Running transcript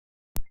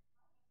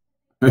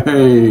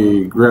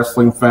Hey,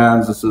 wrestling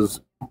fans! This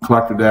is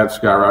Collector Dad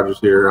Scott Rodgers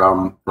here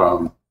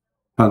from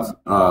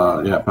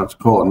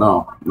Pensacola.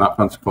 No, not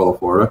Pensacola,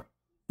 Florida,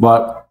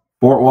 but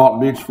Fort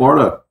Walton Beach,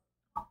 Florida.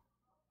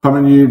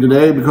 Coming to you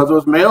today because it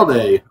was mail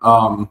day.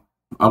 Of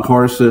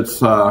course,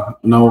 it's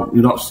no,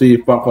 you don't see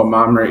Funko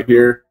Mom right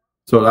here,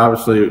 so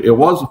obviously it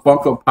was a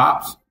Funko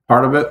Pops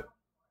part of it,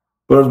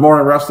 but it was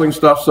more wrestling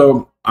stuff.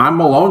 So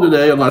I'm alone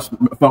today, unless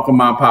Funko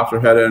Mom pops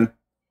her head in.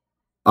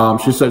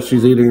 She said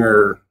she's eating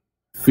her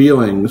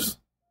feelings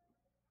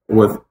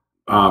with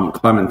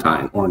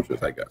clementine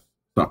oranges, I guess.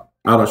 So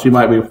I don't know. She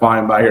might be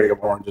flying by here to get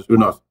more oranges. Who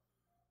knows?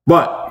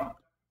 But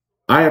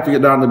I have to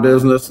get down to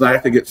business, and I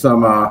have to get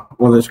some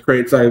one of these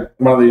crates. One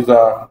of these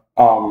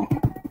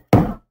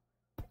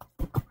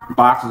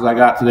boxes I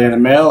got today in the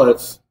mail.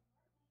 It's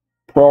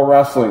Pro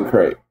Wrestling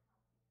crate.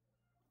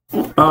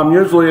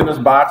 Usually in this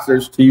box,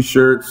 there's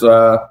T-shirts,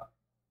 a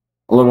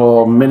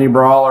little mini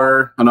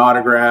brawler, an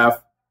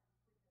autograph,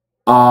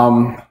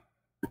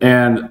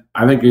 and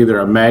I think either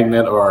a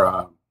magnet or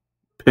a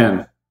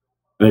pin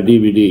and a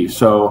DVD.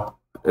 So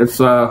it's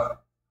a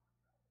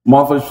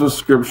monthly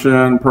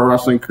subscription,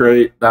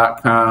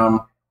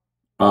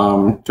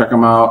 ProWrestlingCrate.com. Check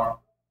them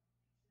out.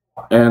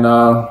 And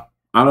I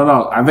don't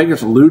know. I think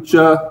it's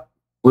Lucha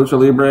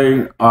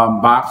Libre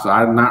box.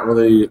 I'm not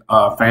really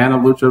a fan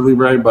of Lucha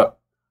Libre, but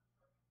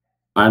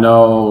I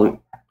mean,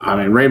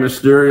 Rey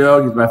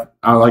Mysterio,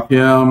 I like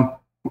him,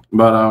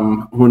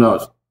 but who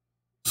knows?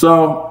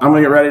 So I'm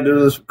going to get ready to do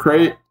this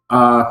crate,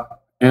 and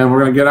we're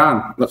going to get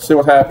on. Let's see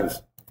what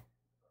happens.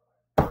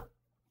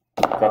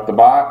 Got the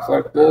box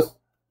like this.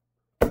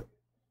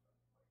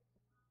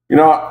 You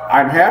know,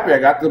 I'm happy I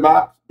got the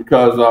box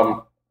because I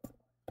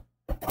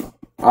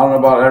don't know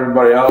about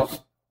everybody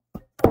else,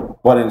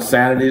 but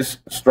insanity's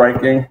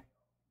striking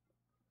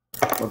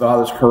with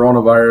all this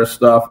coronavirus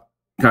stuff.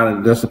 Kind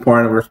of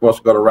disappointed. We were supposed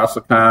to go to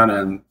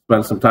WrestleCon and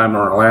spend some time in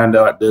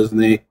Orlando at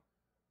Disney.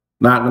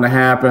 Not going to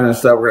happen.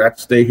 Instead, we're going to have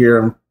to stay here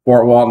in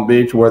Fort Walton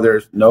Beach, where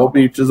there's no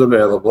beaches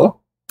available,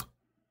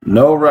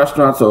 no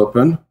restaurants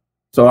open.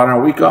 So on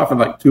our week off in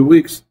like 2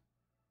 weeks,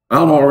 I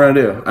don't know what we're going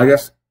to do. I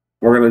guess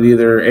we're going to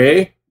either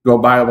A, go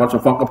buy a bunch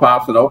of Funko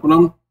Pops and open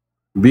them,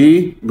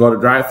 B, go to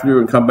drive-thru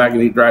and come back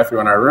and eat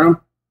drive-thru in our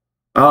room.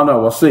 I don't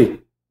know. We'll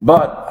see.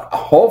 But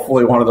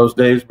hopefully one of those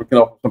days we can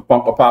open some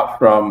Funko Pops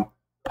from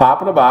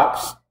Pop in a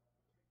Box,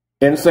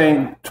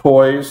 Insane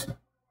Toys,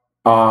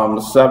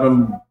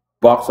 $7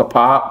 a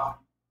pop,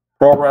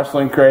 Pro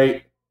Wrestling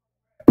Crate,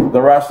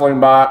 the Wrestling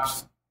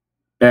Box,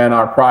 and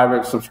our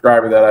private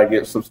subscriber that I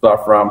get some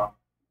stuff from,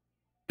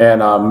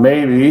 and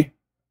maybe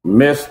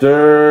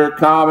Mr.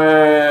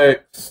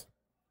 Comics.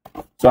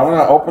 So I'm going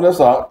to open this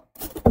up,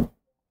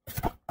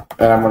 and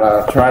I'm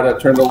going to try to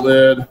turn the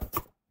lid.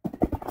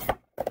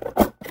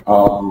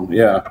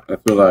 Yeah,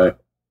 that's what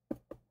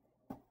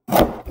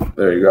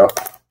there you go.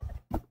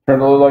 Turn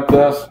the lid like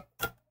this,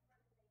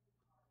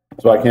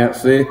 so I can't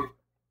see.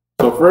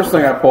 So first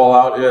thing I pull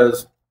out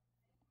is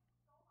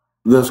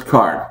this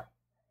card.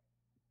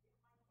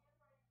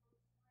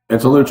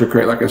 It's a Lucha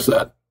crate, like I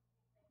said.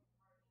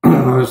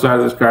 On the side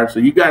of this card, so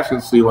you guys can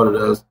see what it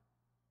is.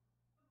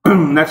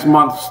 Next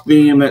month's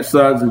theme, it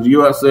says, is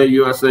USA,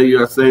 USA,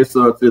 USA.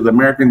 So it's the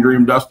American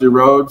Dream, Dusty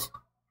Rhodes,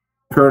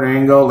 Kurt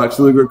Angle, Lex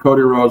Luger,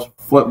 Cody Rhodes,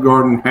 Flip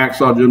Gordon,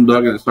 Hacksaw Jim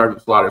Duggan, and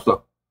Sergeant Slaughter.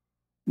 So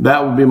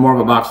that would be more of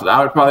a box that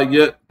I would probably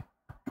get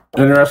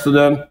interested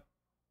in.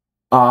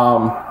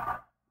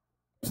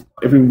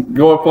 If you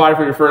go apply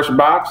for your first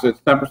box,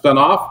 it's 10%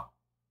 off.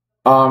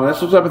 That's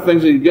the type of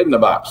things that you get in the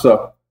box.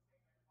 So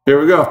here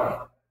we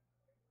go.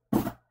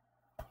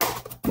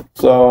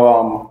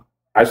 So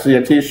I see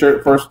a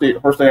T-shirt. First thing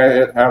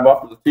I have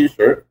up is a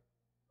T-shirt.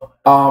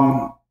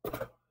 Real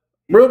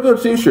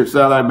good T-shirts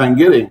that I've been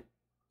getting.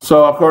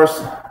 So of course,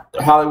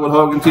 Hollywood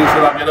Hogan T-shirt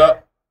I get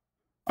up.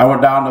 I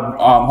went down to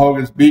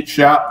Hogan's Beach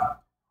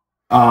Shop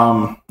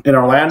in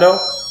Orlando,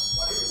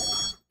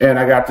 and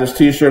I got this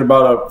T-shirt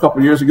about a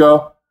couple years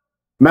ago.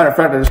 Matter of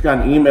fact, I just got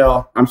an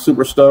email. I'm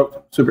super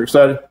stoked, super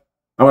excited.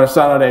 I'm going to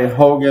sign out a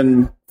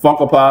Hogan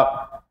Funko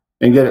Pop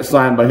and get it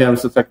signed by him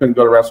since I couldn't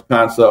go to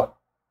WrestleCon, so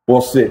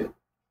we'll see.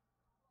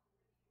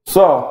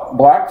 So,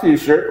 black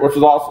T-shirt, which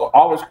is also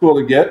always cool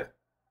to get.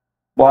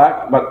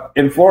 Black, but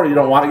in Florida, you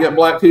don't want to get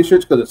black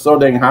T-shirts because it's so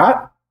dang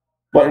hot.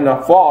 But in the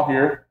fall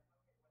here,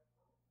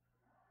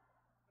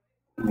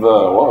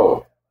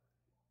 whoa.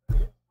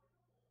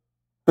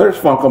 There's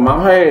Funko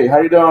Mom. Hey, how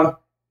you doing?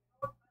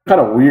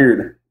 Kind of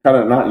weird. Kind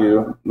of not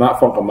you. Not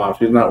Funko Mom.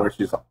 She's not weird.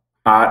 She's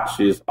hot.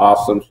 She's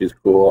awesome. She's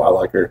cool. I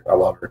like her. I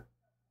love her.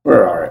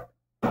 We're all right.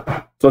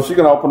 So she's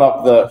going to open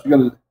up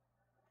and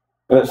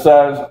it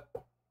says,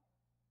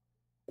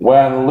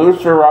 when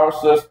Lucha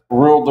Rousis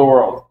ruled the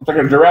world. It's like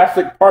a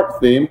Jurassic Park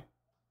theme.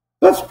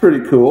 That's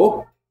pretty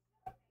cool.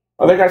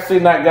 I think I've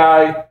seen that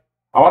guy.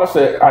 I want to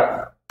say,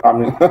 I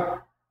mean,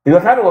 he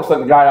kind of looks like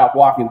the guy off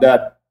Walking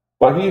Dead,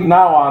 but he's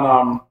now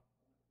on,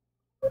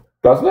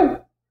 doesn't he?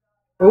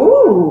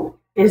 Ooh,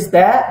 is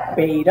that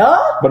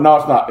Beta? But no,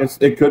 it's not.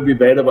 It could be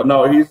Beta, but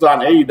no, he's on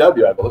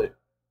AEW, I believe.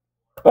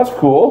 That's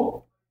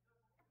cool.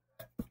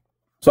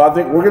 So I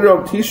think we're gonna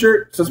do a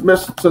T-shirt since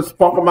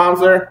Funko Mom's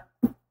there.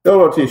 Go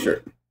to a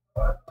T-shirt.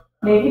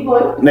 Navy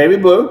blue. Navy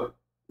blue,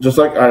 just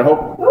like I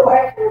hope. Ooh,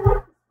 I kind of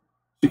like.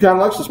 She kind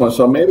of likes this one,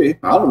 so maybe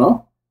I don't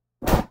know.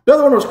 The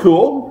other one was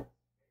cool.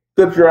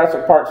 Good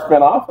Jurassic Park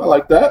spinoff. I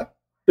like that.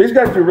 These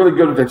guys do really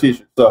good with their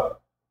T-shirts, so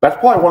that's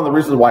probably one of the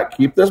reasons why I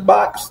keep this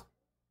box.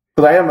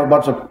 Because I am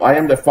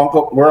the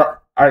Funko.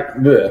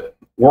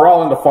 We're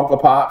all into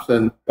Funko Pops,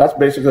 and that's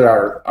basically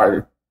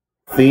our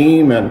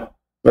theme. And if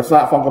it's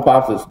not Funko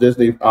Pops, it's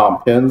Disney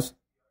pins.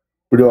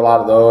 We do a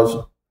lot of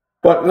those.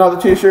 But no,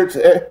 the T-shirts,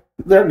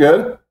 they're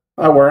good.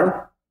 I wear them.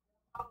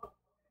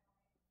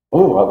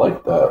 Oh, I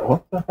like that.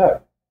 What the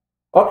heck?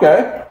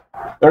 Okay,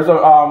 there's a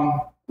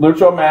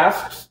Lucha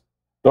masks.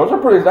 Those are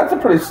pretty. That's a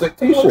pretty sick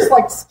T-shirt. It looks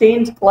like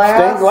stained glass.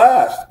 Stained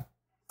glass.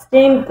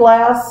 Stained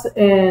glass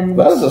and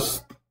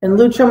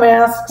Lucha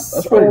masks.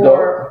 That's pretty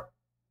dope.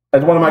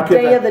 That's one of my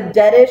kids. Day of the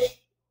Deadish.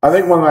 I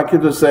think one of my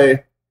kids would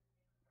say,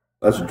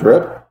 "That's a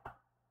drip."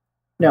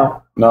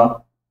 No.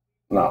 No.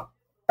 All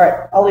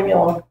right, I'll leave you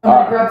alone. I'm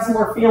gonna grab some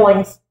more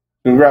feelings.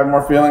 You can grab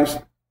more feelings.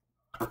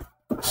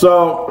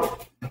 So,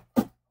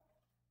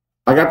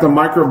 I got the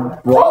Micro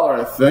Brawler.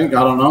 I think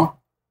I don't know.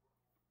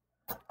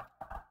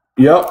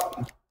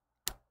 Yep.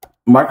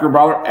 Micro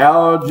Brawler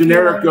El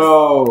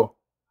Generico.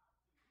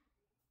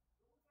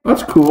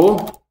 That's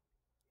cool.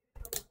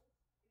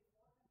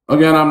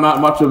 Again, I'm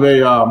not much of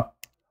a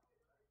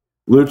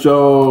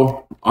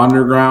Lucha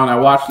Underground. I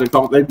watched a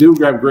couple. They do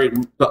have great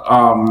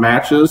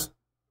matches.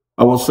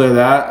 I will say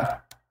that.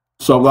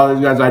 So a lot of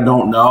these guys I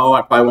don't know.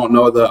 I probably won't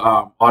know the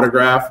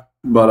autograph,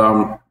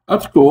 but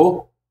that's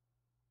cool.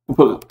 I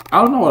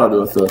don't know what I'll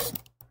do with this.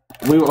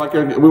 We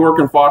work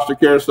in foster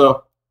care,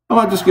 so I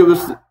might just give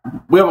this.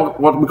 We have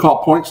what we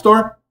call point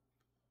store,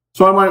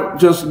 so I might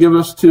just give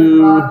this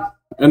to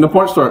in the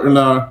point store in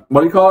the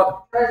what do you call it?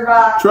 Treasure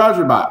box.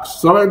 Treasure box.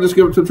 So I might just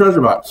give it to treasure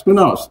box. Who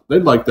knows?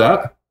 They'd like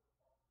that.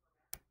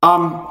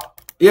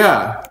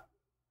 Yeah.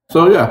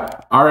 So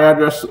yeah, our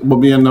address will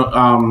be in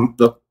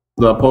the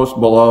post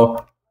below.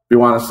 If you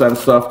want to send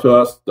stuff to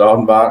us, to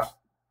unbox.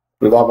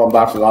 We love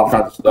unboxing all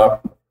kinds of stuff.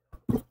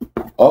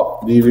 Oh,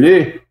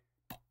 DVD.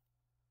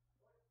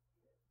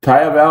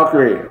 Taya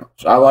Valkyrie.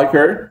 I like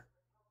her.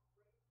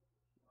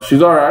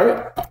 She's all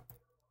right.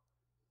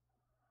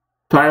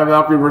 Taya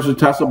Valkyrie versus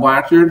Tessa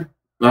Blanchard.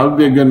 That would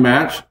be a good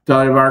match.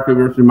 Taya Valkyrie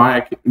versus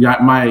Maya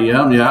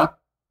Yim, yeah.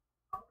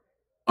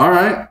 All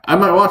right. I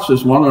might watch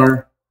this one,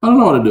 or I don't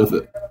know what to do with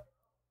it.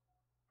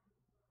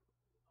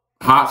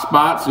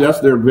 Hotspots, yes,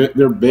 they're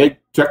big.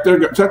 Check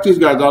these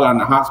guys out on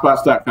the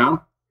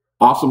hotspots.com.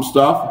 Awesome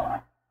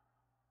stuff.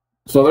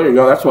 So there you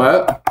go. That's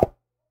what.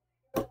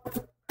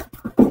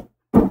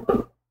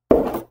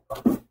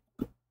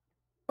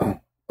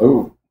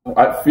 Oh,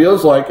 it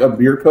feels like a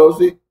beer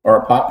cozy or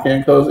a pop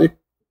can cozy.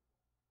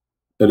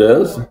 It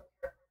is.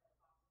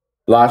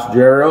 Los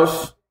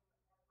Jarros.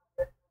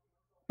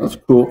 That's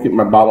cool. Keep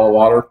my bottle of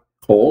water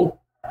cold.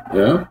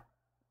 Yeah.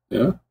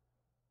 Yeah.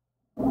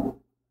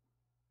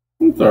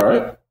 It's all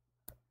right.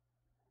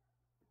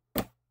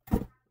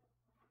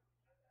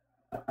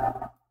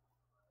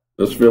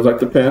 This feels like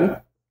the pen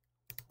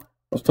I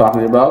was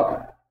talking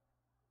about.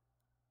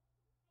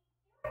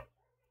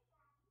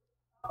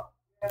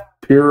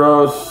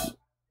 Piros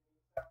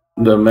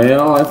de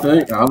Mail, I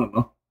think. I don't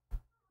know.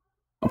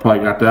 I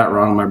probably got that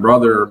wrong. My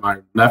brother or my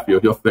nephew,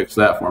 he'll fix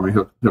that for me.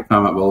 He'll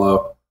comment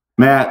below.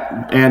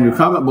 Matt, Andrew,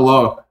 comment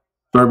below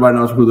so everybody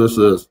knows who this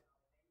is.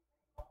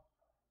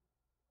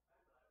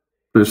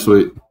 Pretty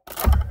sweet.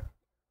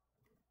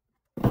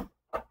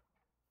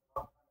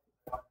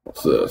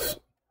 What's this?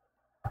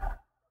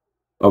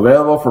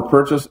 Available for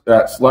purchase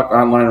at select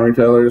online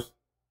retailers.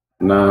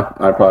 Nah,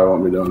 I probably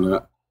won't be doing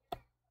that.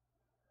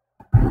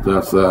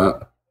 That's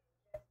that.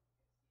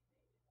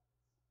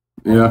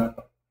 Yeah.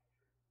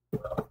 Is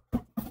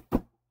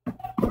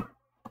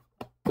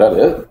that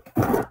it?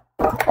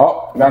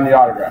 Oh, got the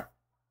autograph.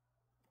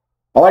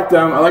 I like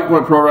them. I like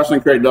what Pro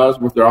Wrestling Crate does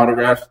with their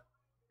autographs.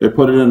 They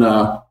put it in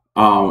a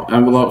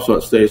envelope so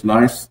it stays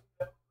nice.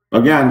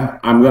 Again,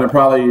 I'm going to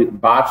probably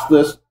botch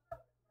this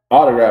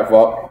autograph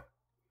up,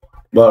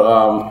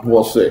 but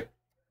we'll see.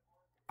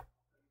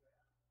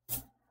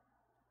 So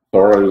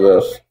we're going to do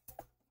this.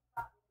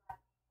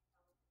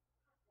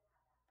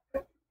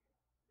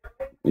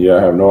 Yeah,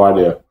 I have no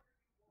idea.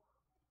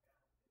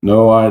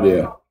 No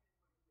idea.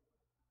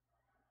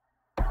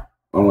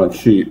 I'm going to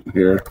cheat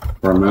here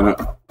for a minute.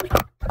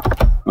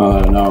 I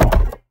don't know.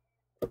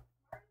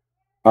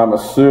 I'm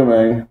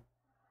assuming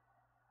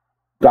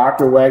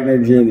Dr.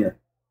 Wagner Jr.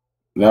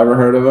 Never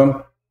heard of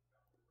him.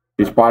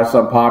 He's probably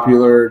some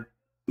popular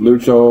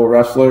Lucha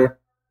wrestler.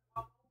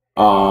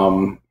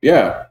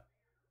 Yeah.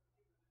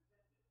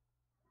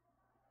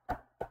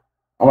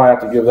 I might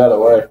have to give that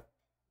away.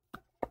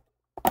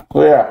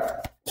 So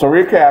yeah. So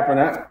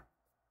recapping it,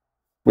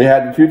 we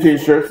had the two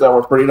T-shirts that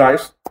were pretty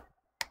nice.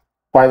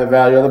 By the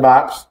value of the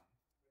box.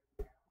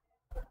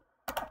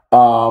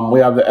 We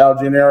have the El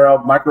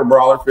Genero Micro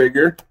Brawler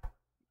figure.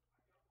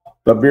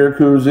 The beer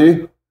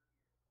cozy,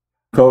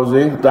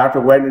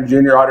 Dr. Wagner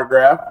Jr.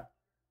 autograph.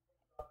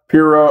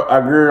 Puro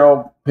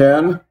Aguirre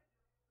pin,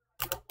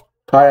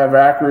 Taya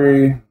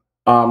Vakri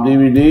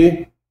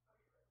DVD,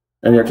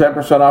 and you're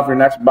 10% off your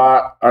next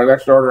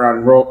order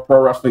on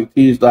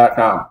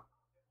ProWrestlingTees.com.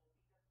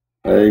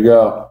 There you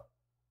go.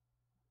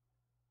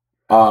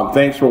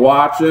 Thanks for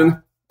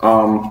watching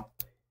of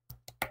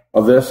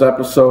this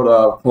episode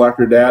of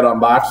Collector Dad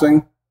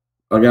Unboxing.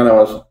 Again, it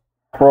was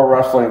Pro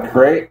Wrestling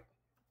Crate.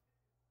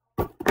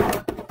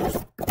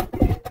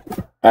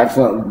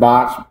 Excellent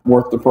box,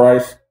 worth the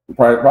price.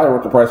 Probably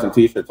worth the price in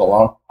t-shirts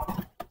alone.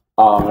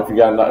 If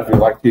you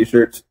like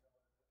t-shirts.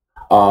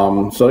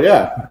 So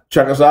yeah,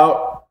 check us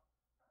out.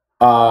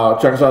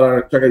 Check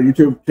our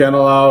YouTube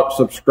channel out.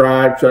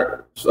 Subscribe.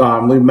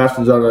 Leave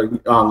messages on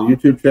the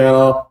YouTube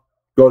channel.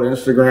 Go to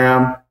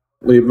Instagram.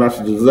 Leave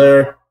messages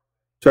there.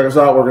 Check us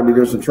out. We're going to be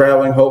doing some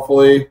traveling.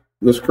 Hopefully,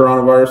 this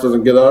coronavirus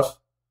doesn't get us.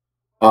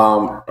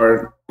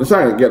 Or it's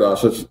not going to get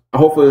us.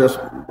 Hopefully this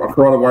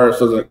coronavirus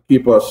doesn't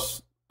keep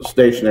us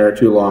stationary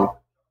too long.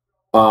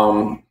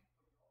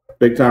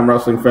 Big time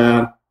wrestling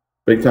fan.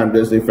 Big time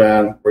Disney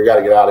fan. We got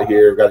to get out of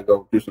here. We got to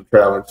go do some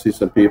traveling, see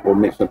some people,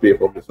 meet some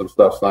people, get some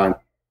stuff signed.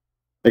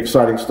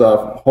 Exciting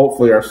stuff.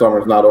 Hopefully our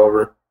summer's not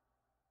over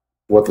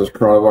with this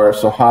coronavirus.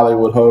 So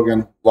Hollywood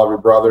Hogan, love your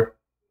brother.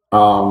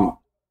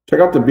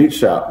 Check out the Beach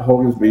Shop,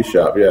 Hogan's Beach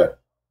Shop. Yeah.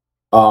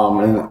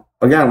 And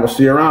again, we'll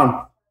see you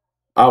around.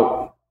 Out.